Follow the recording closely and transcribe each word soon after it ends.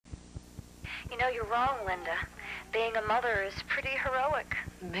You know, you're wrong, Linda. Being a mother is pretty heroic.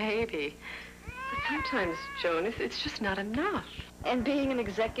 Maybe. But sometimes, Joan, it's just not enough. And being an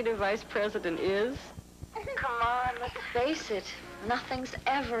executive vice president is? Come on, let's face it. Nothing's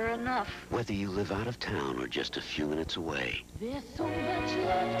ever enough. Whether you live out of town or just a few minutes away. There's so much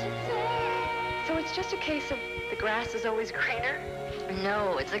left to say. So it's just a case of the grass is always greener?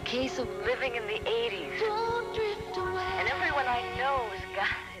 No, it's a case of living in the 80s. Don't drift away. And everyone I know has got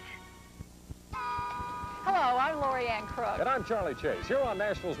it. Hello, I'm Lori Ann Crook. And I'm Charlie Chase. Here on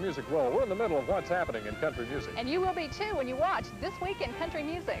Nashville's Music Roll, we're in the middle of what's happening in country music. And you will be too when you watch This Week in Country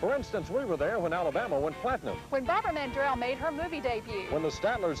Music. For instance, we were there when Alabama went platinum. When Barbara Mandrell made her movie debut. When the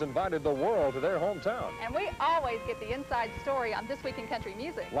Statlers invited the world to their hometown. And we always get the inside story on This Week in Country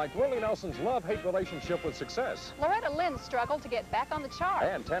Music. Like Willie Nelson's love-hate relationship with success. Loretta Lynn's struggle to get back on the chart.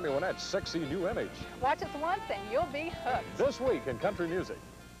 And Tammy Wynette's sexy new image. Watch us once and you'll be hooked. This Week in Country Music.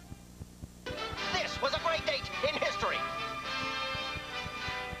 This was a great date in history.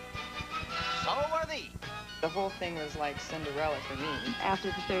 So are these. The whole thing was like Cinderella for me. After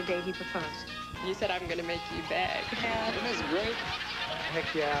the third date, he proposed. You said, I'm going to make you beg. Yeah, isn't this great?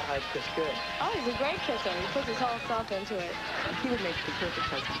 Heck yeah, it's good. Oh, he's a great kisser. He puts his whole self into it. He would make the perfect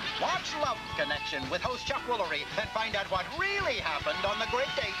husband. Watch Love Connection with host Chuck Woolery and find out what really happened on the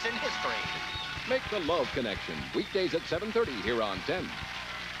great dates in history. Make the Love Connection, weekdays at 7:30 here on 10.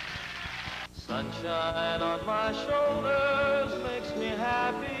 Sunshine on my shoulders makes me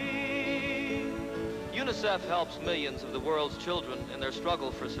happy. UNICEF helps millions of the world's children in their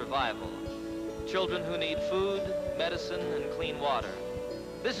struggle for survival. Children who need food, medicine, and clean water.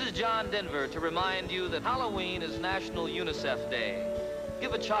 This is John Denver to remind you that Halloween is National UNICEF Day.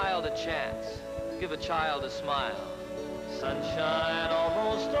 Give a child a chance. Give a child a smile. Sunshine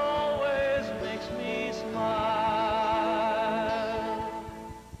almost always makes me smile.